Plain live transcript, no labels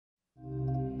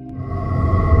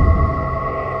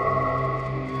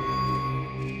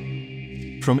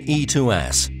From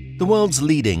E2S, the world's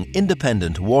leading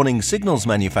independent warning signals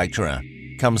manufacturer,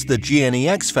 comes the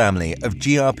GNEx family of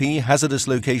GRP hazardous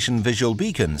location visual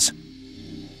beacons,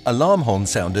 alarm horn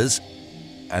sounders,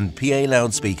 and PA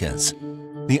loudspeakers.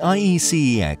 The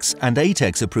IECEx and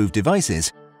E2S approved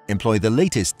devices employ the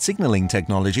latest signaling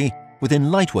technology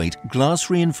within lightweight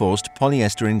glass-reinforced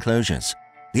polyester enclosures,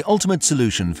 the ultimate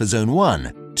solution for Zone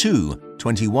 1, 2,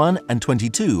 21 and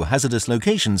 22 hazardous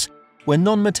locations where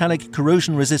non-metallic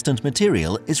corrosion-resistant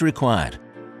material is required.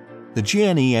 The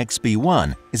GNEx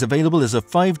B1 is available as a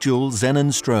 5-joule xenon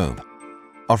strobe,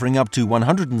 offering up to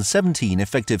 117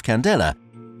 effective candela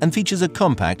and features a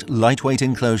compact, lightweight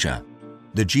enclosure.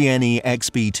 The GNEx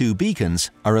B2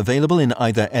 beacons are available in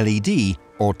either LED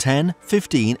or 10,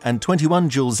 15 and 21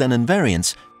 joule xenon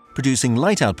variants, producing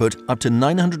light output up to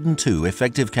 902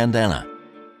 effective candela.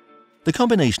 The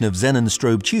combination of xenon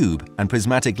strobe tube and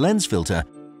prismatic lens filter,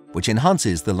 which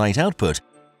enhances the light output,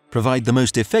 provide the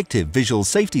most effective visual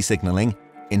safety signaling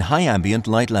in high ambient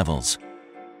light levels.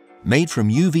 Made from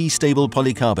UV-stable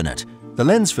polycarbonate, the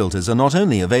lens filters are not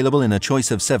only available in a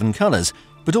choice of 7 colors,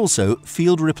 but also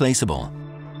field replaceable.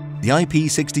 The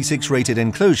IP66 rated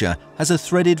enclosure has a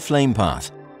threaded flame path,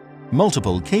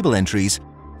 multiple cable entries,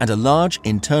 and a large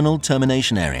internal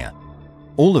termination area,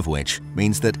 all of which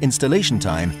means that installation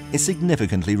time is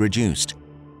significantly reduced.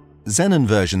 Xenon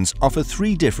versions offer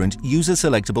 3 different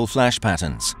user-selectable flash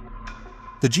patterns.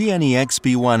 The GNEx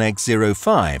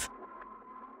B1X05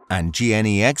 and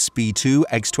GNEx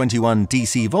B2X21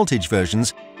 DC voltage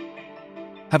versions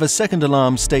have a second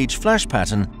alarm stage flash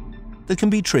pattern that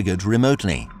can be triggered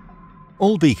remotely.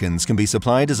 All beacons can be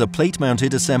supplied as a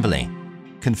plate-mounted assembly,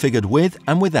 configured with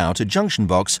and without a junction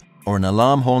box or an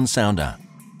alarm horn sounder.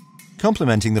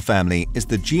 Complementing the family is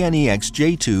the GNEx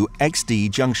J2 XD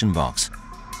junction box.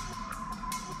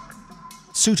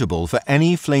 Suitable for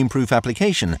any flame-proof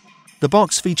application, the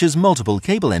box features multiple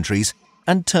cable entries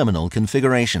and terminal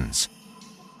configurations.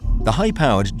 The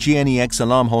high-powered GNEx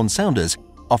alarm horn sounders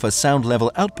offer sound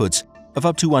level outputs of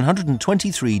up to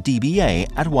 123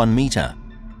 dBA at 1 meter,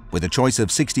 with a choice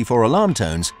of 64 alarm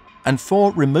tones and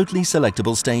 4 remotely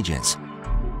selectable stages.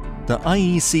 The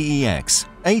IECEx,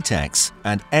 E2S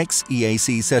and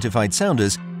XEAC certified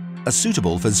sounders are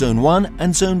suitable for Zone 1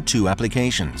 and Zone 2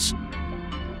 applications.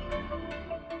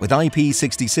 With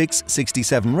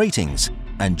IP66-67 ratings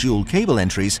and dual cable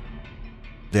entries,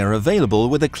 they are available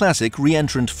with a classic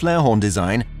re-entrant flare horn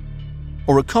design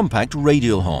or a compact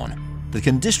radial horn that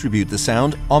can distribute the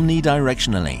sound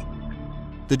omnidirectionally.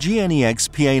 The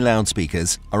GNEx PA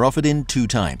loudspeakers are offered in 2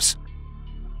 types.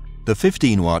 The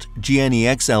 15-watt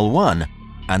GNEx L1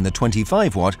 and the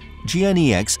 25-watt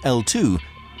GNEx L2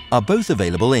 are both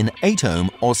available in 8-ohm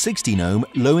or 16-ohm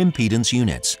low-impedance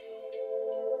units.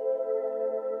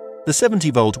 The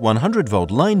 70-volt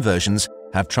 100-volt line versions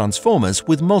have transformers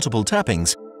with multiple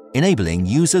tappings, enabling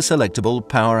user-selectable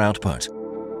power output.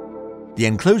 The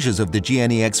enclosures of the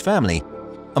GNEx family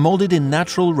are molded in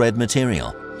natural red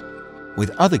material,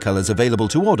 with other colors available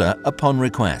to order upon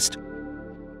request.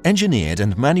 Engineered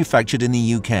and manufactured in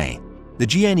the UK, the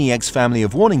GNEx family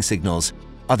of warning signals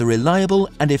are the reliable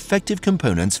and effective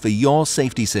components for your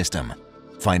safety system.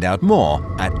 Find out more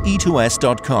at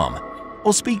e2s.com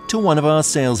or speak to one of our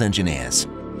sales engineers.